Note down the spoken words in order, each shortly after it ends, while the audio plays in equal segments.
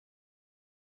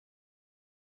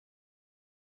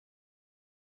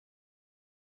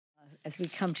as we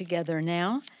come together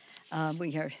now,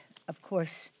 we are, of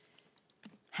course,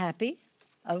 happy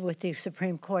with the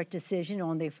Supreme Court decision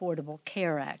on the Affordable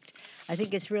Care Act. I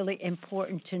think it's really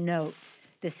important to note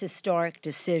this historic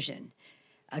decision.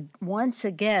 Once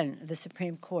again, the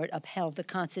Supreme Court upheld the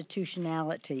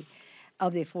constitutionality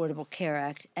of the Affordable Care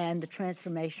Act and the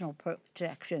transformational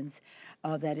protections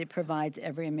that it provides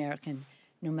every American,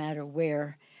 no matter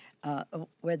where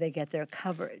they get their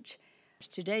coverage.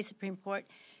 Today's Supreme Court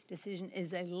decision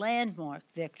is a landmark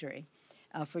victory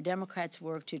for Democrats'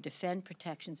 work to defend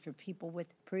protections for people with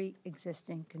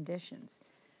pre-existing conditions.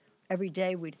 Every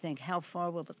day we'd think, how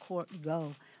far will the court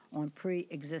go on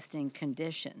pre-existing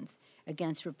conditions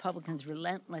against Republicans'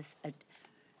 relentless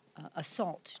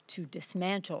assault to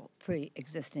dismantle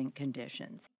pre-existing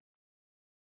conditions?